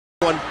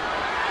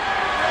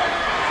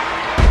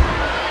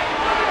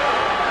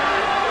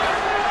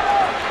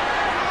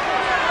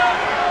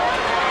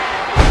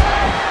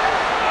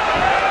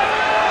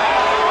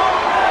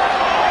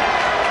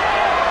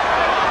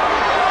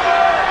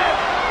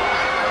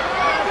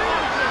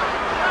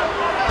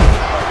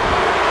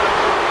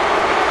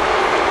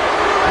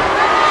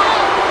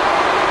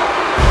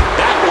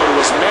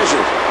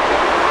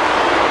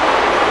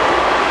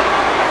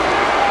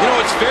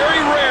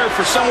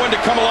someone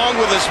to come along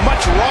with as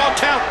much raw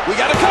talent. We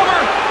got to cover.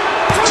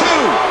 2.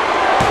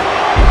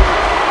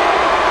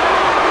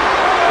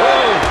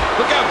 Oh,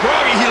 look how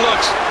groggy he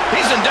looks.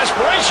 He's in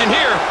desperation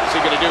here. What's he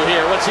going to do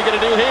here? What's he going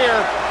to do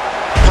here?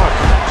 Punk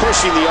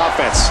pushing the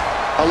offense,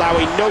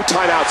 allowing no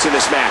timeouts in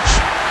this match.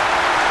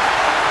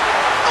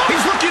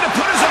 He's looking to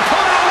put his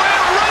opponent away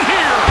right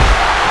here.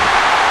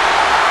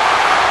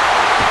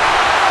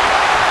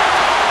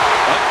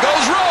 Up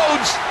goes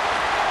Rhodes.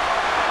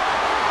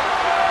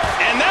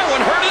 And that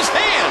one hurt his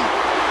hand.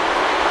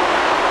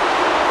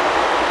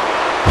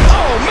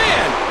 Oh,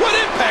 man. What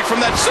impact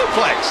from that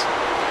suplex.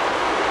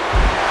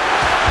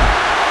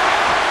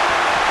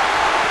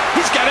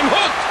 He's got him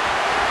hooked.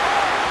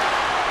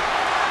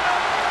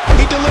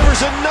 He delivers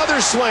another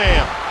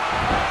slam.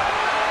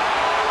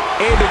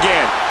 And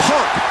again,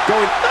 Punk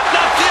going,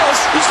 not this.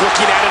 He's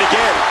looking at it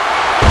again.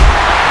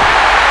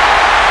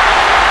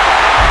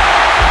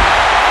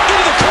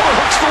 Into the cover,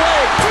 hooks the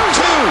leg.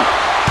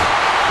 2.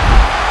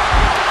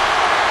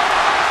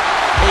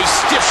 A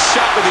stiff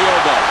shot with the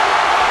elbow.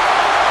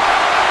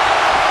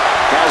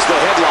 Has the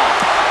headlock.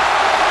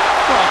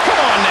 Oh, come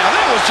on now.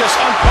 That was just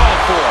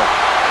uncalled for.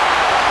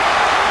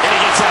 And he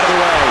gets out of the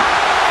way.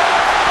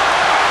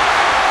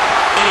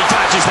 And he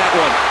dodges that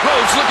one.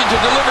 Rhodes looking to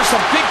deliver some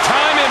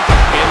big-time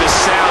impact. And the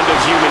sound of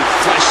human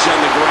flesh on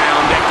the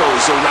ground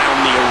echoes around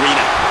the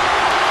arena.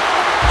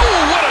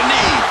 Oh, what a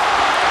knee.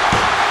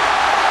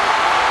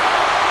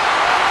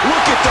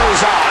 Look at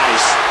those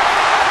eyes.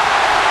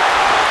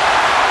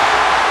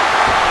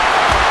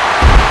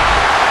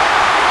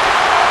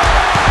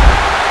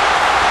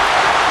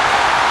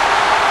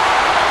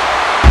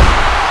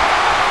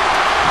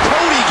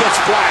 Cody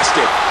gets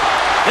blasted.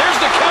 There's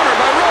the counter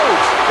by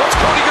Rhodes. What's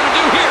Cody going to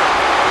do here?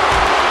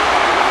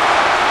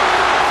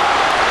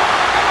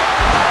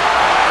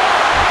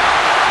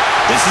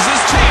 This is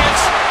his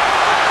chance.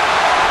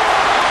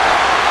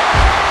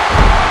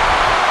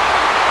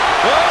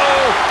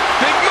 Uh-oh.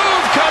 Big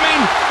move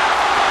coming.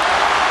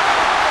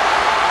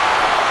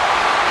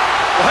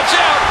 Watch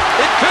out.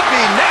 It could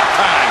be nap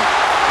time.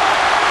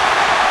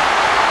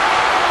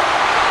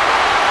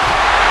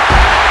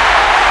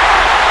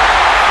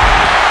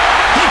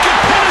 He could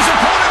pin his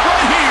opponent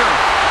right here.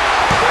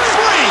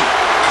 3.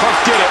 Punk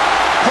did it.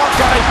 Punk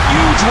got a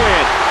huge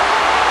win.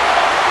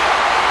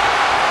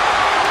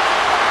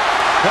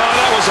 Oh,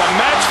 that was a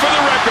match for the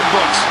record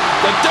books.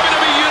 The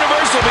WWE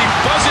Universe will be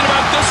buzzing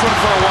about this one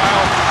for a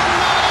while.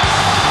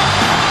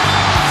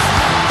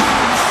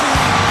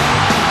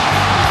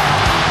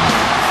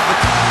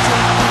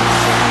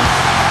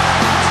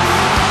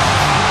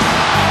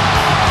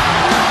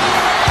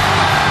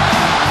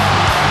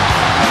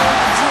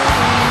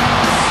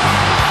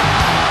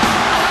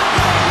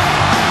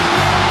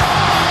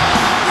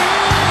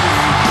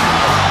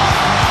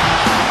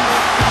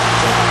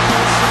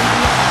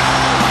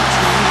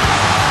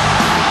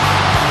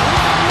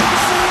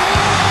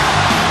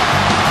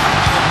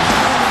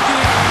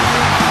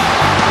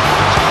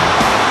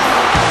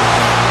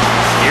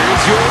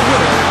 Your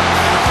winner,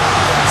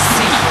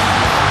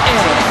 CM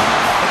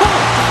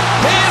Punk.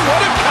 Man,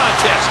 what a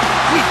contest.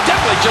 We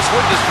definitely just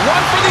witnessed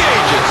one for the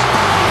ages.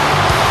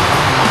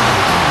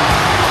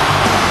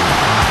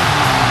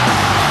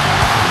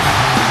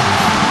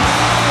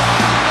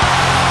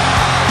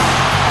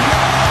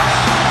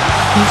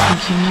 He's the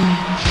human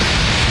man.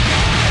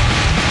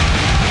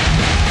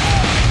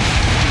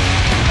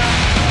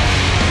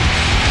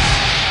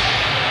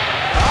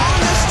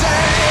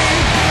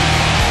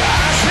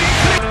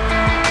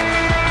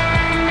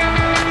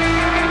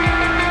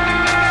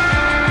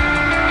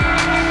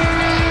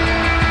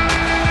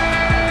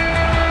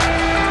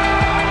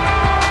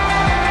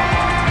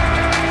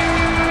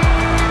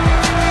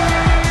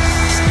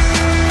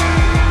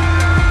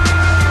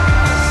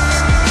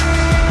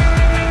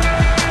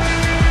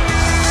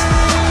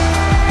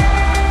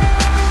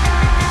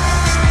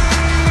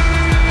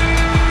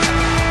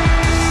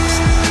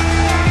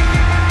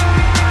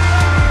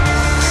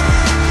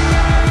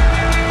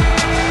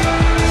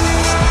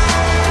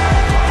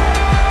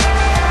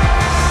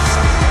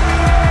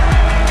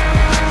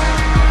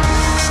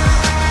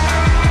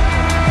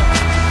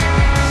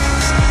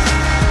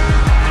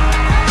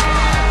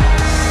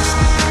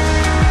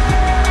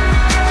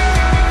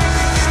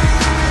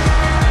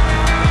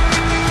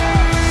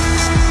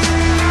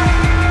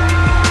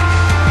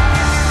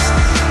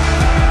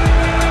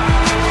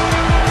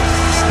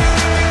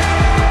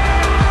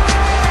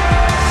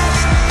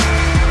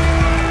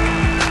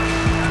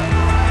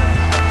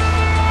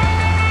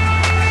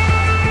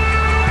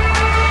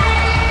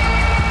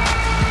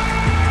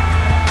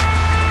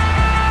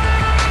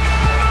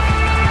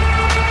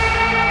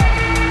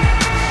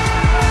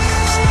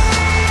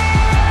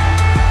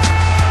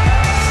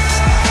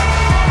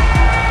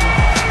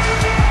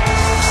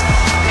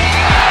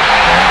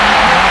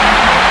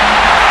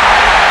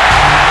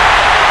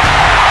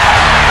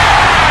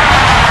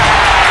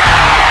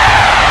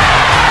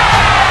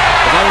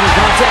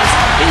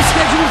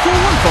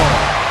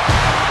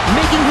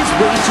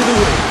 to the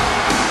ring.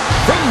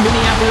 From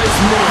Minneapolis,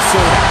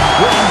 Minnesota,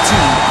 weighing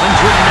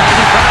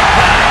 295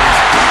 pounds.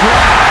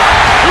 Brock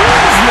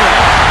Lesnar.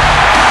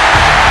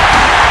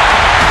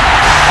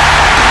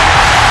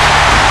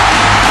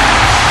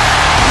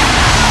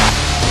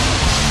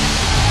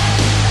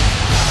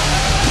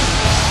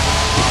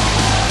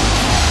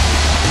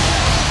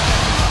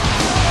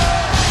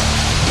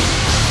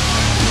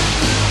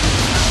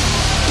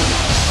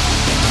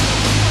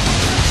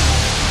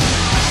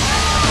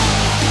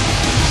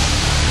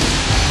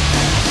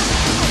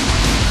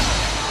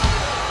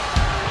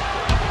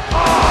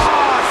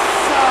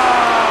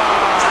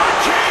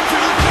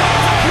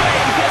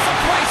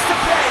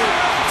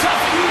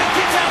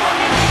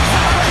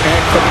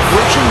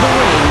 Approaching the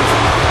ring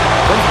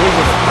from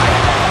Cleveland,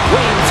 Ohio,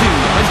 weighing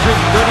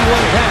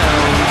 231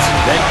 pounds,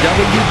 the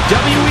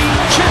WWE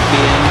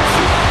Champion,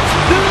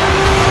 The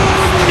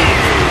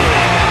Miz.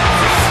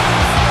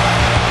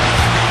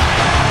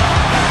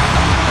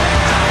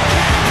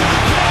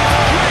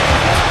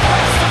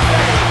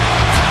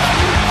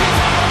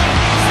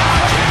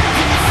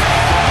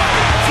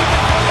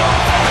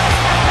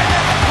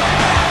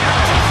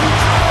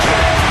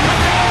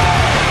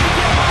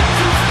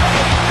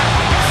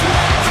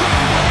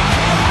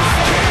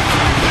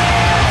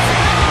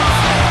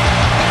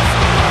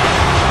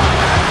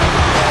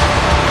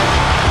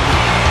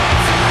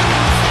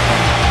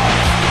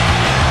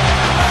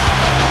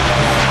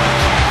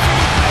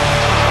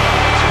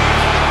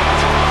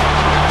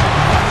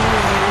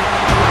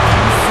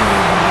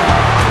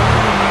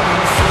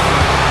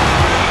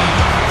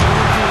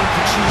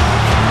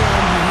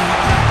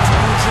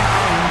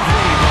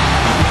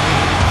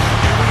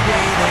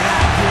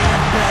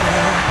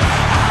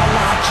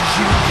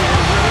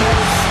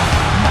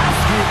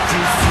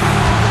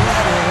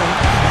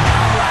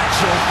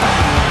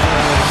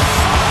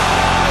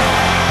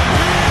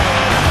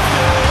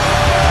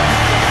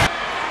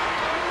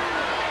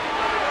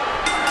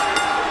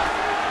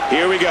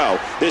 Here we go.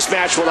 This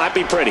match will not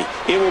be pretty.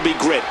 It will be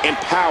grit and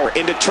power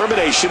and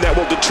determination that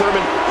will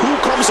determine who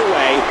comes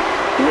away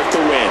with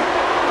the win.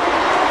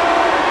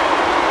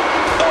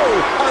 Oh,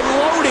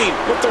 unloading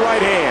with the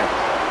right hand.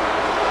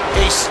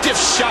 A stiff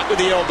shot with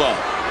the elbow.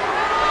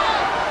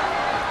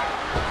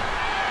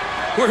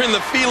 We're in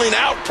the feeling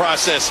out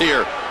process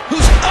here.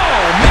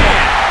 Oh,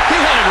 man! He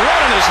landed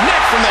right on his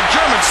neck from that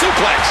German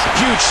suplex.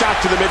 Huge shot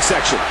to the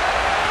midsection.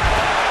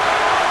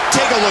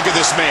 Take a look at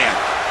this man.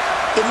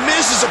 The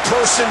Miz is a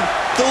person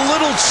the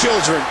little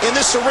children in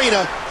this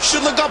arena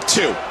should look up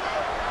to.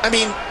 I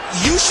mean,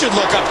 you should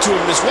look up to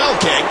him as well,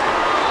 King.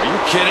 Are you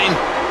kidding?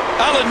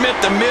 I'll admit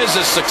the Miz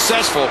is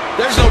successful.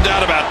 There's no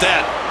doubt about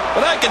that.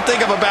 But I can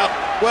think of about,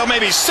 well,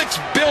 maybe 6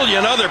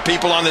 billion other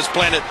people on this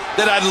planet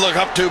that I'd look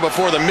up to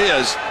before the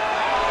Miz.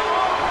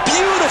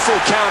 Beautiful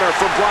counter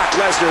from Brock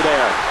Lesnar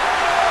there.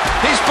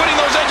 He's putting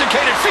those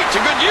educated feet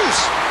to good use.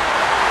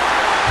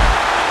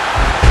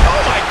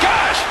 Oh, my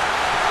gosh!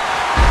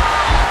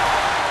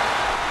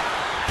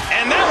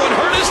 And that one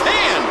hurt his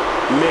hand.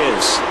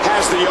 Miz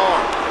has the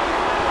arm.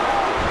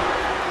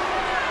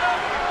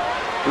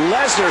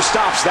 Lesnar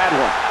stops that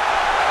one.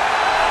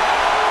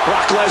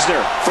 Brock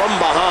Lesnar from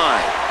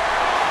behind.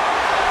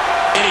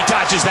 And he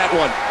dodges that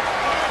one.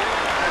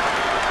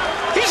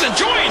 He's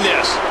enjoying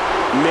this.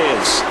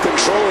 Miz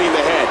controlling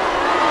the head.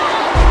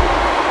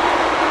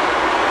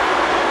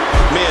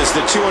 Miz,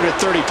 the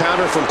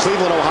 230-pounder from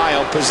Cleveland,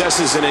 Ohio,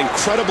 possesses an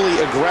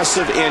incredibly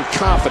aggressive and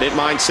confident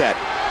mindset.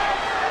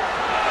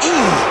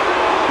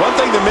 One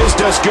thing the Miz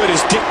does good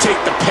is dictate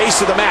the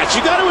pace of the match.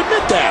 You got to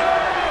admit that.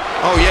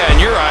 Oh, yeah, in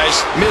your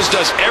eyes, Miz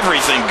does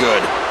everything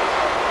good.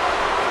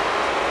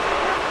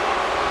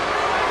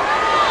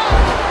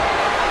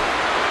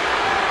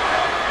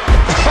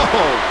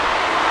 Oh,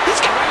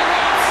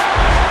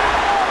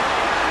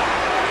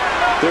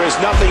 there is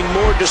nothing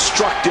more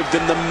destructive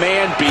than the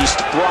man-beast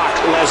Brock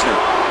Lesnar.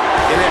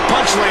 And that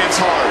punch lands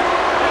hard.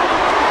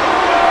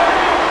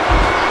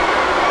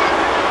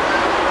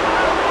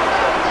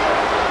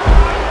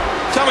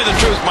 Tell me the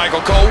truth,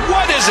 Michael Cole.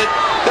 What is it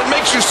that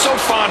makes you so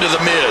fond of The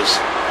Miz?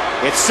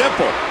 It's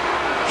simple.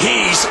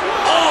 He's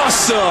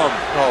awesome.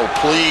 Oh,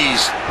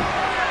 please.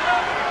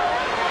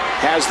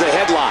 Has the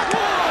headlock.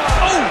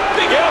 Oh,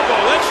 big elbow.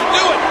 That should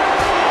do it.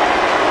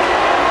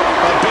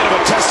 A bit of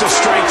a test of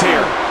strength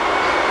here.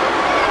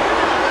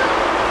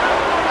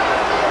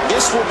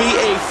 This will be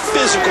a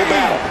physical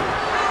battle.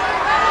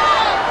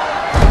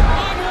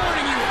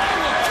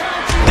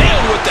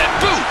 Nailed with that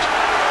boot.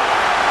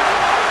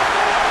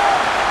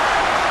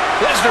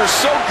 Lesnar's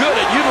so good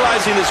at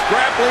utilizing his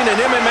grappling and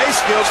MMA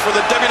skills for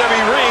the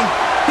WWE ring,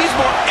 he's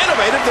more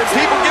innovative than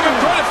people give him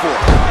credit for.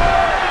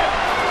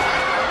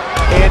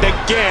 And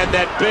again,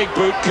 that big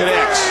boot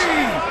connects.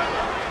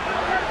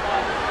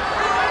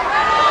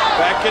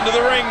 Back into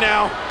the ring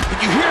now.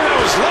 Did you hear how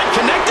his leg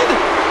connected?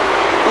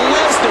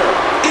 Lesnar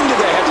into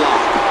the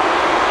headlock.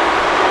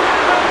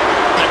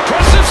 An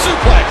impressive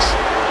suplex.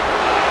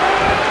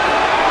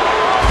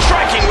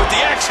 Striking with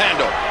the axe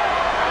handle.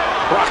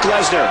 Brock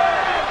Lesnar.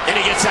 And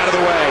he gets out of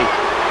the way.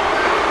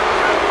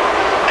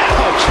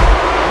 Ouch.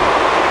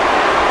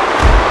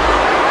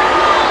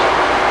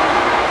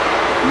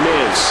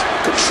 Miz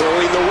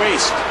controlling the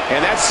waist. And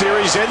that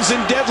series ends in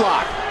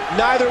deadlock.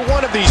 Neither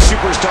one of these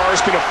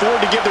superstars can afford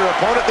to give their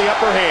opponent the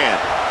upper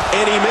hand.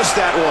 And he missed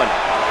that one.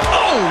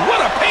 Oh, what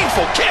a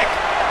painful kick.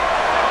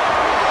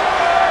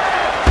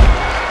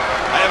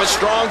 I have a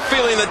strong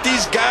feeling that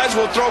these guys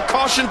will throw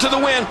caution to the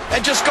wind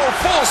and just go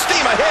full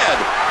steam ahead.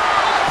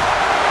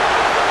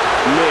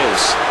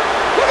 Miz.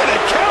 Look at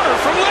that counter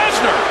from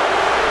Lesnar.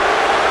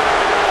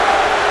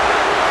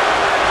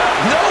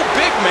 No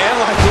big man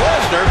like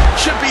Lesnar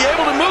should be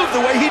able to move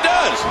the way he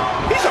does.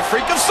 He's a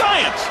freak of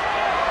science.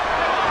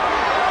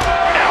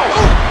 Ow.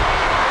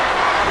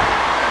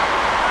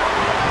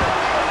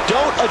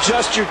 Don't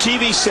adjust your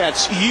TV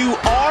sets. You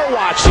are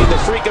watching the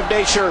freak of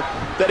nature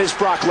that is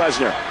Brock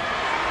Lesnar.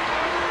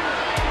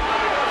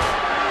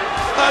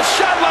 A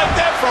shot like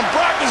that from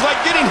Brock is like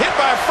getting hit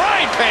by a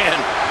frying pan.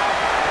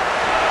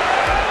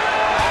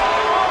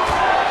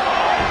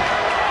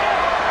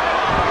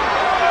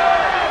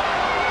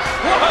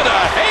 What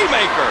a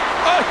haymaker!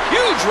 A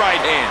huge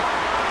right hand.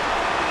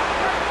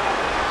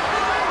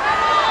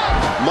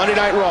 Monday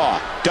Night Raw,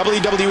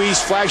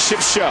 WWE's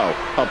flagship show,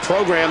 a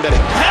program that...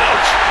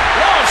 Ouch!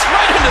 Launched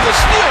right into the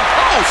steel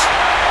post.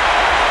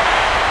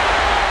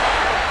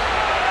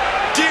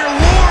 Dear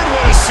Lord,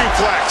 what a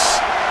suplex!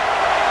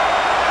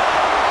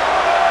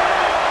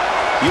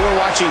 You are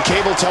watching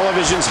cable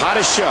television's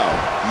hottest show,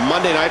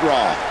 Monday Night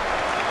Raw.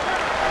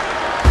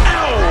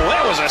 Ow!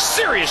 That was a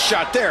serious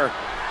shot there.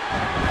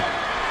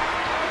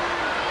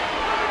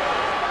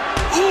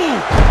 Ooh!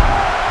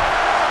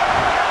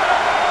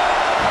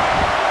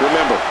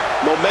 Remember,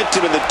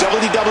 momentum in the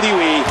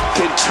WWE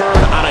can turn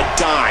on a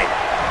dime.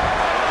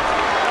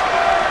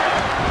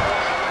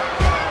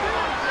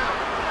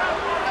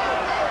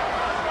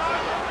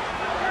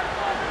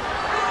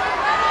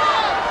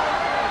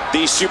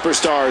 These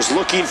superstars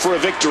looking for a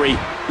victory.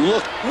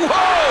 Look,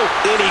 whoa!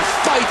 And he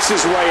fights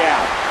his way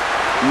out.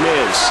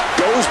 Miz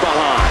goes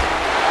behind.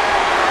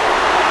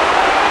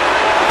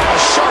 A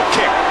sharp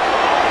kick.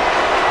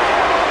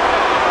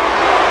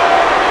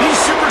 These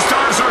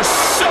superstars are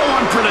so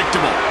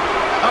unpredictable.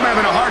 I'm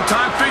having a hard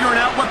time figuring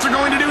out what they're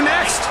going to do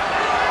next.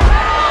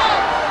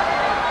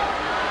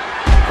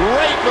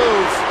 Great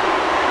move.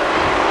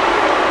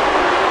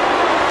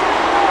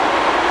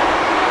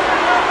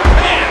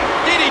 Man,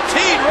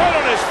 DDT'd right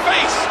on his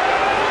face.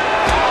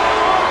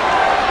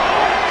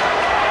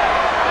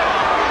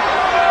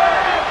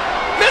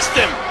 Missed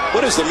him.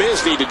 What does The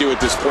Miz need to do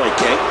at this point,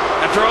 King?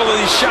 After all of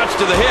these shots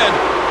to the head,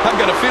 I've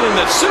got a feeling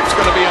that Soup's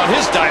going to be on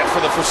his diet for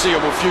the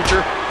foreseeable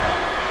future.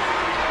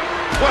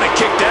 What a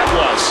kick that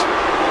was.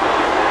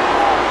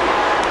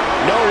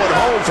 No one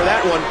home for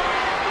that one.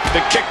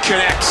 The kick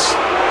connects.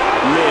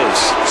 Miz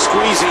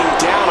squeezing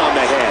down on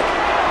the head.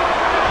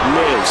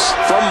 Miz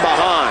from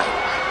behind.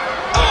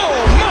 Oh,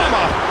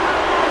 mama!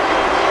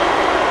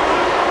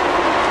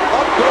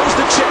 Up goes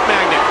the chip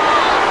magnet.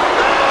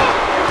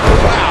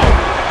 Wow,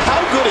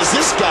 how good is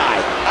this guy?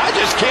 I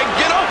just can't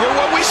get over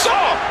what we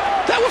saw.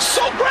 That was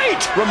so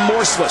great.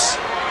 Remorseless.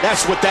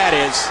 That's what that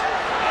is.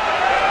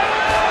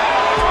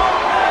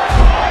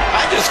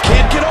 I just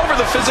can't get over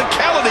the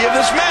physicality of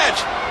this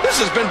match. This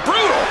has been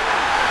brutal.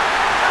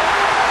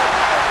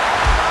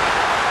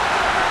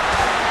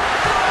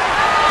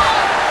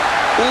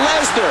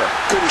 Lesnar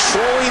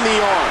controlling the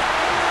arm.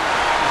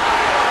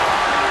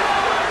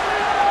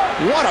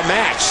 What a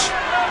match.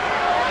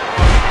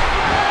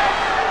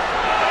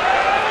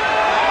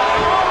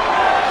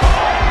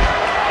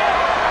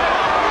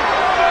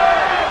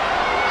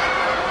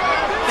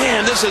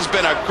 Man, this has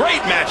been a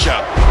great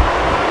matchup.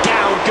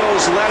 Down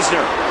goes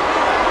Lesnar.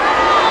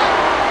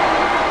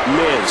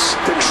 Miz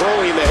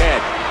controlling the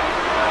head.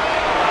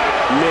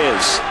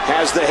 Miz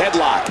has the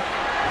headlock.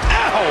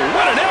 Ow,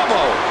 what an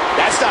elbow.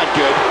 That's not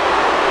good.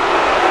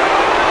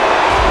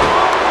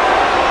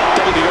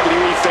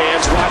 WWE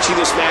fans watching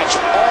this match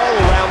all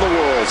around the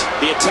world.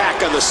 The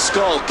attack on the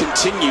skull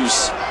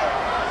continues.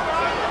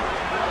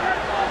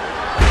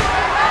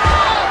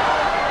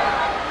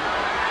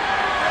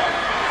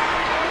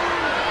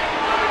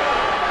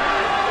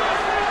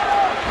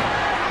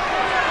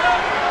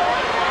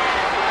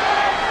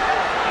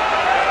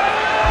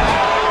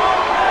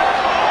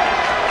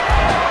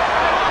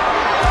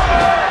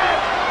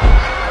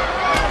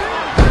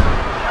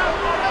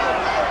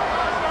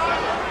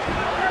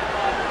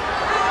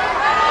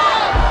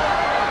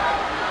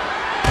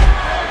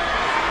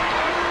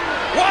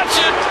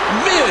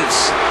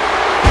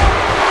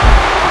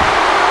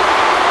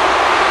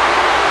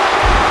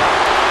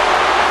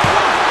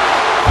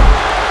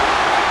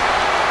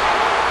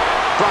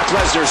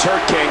 Lesnar's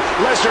hurt, King.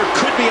 Lesnar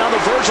could be on the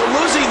verge of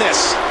losing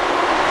this.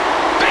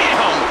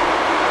 Bam!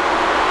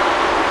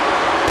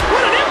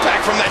 What an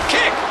impact from that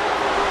kick.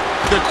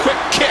 The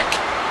quick kick.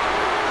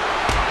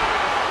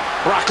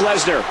 Brock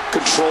Lesnar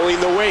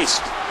controlling the waist.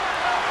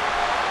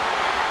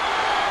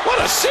 What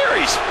a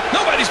series.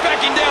 Nobody's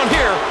backing down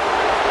here.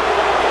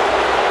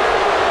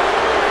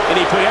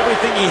 And he put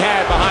everything he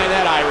had behind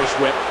that Irish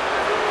whip.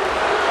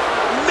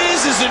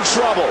 Miz is in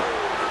trouble.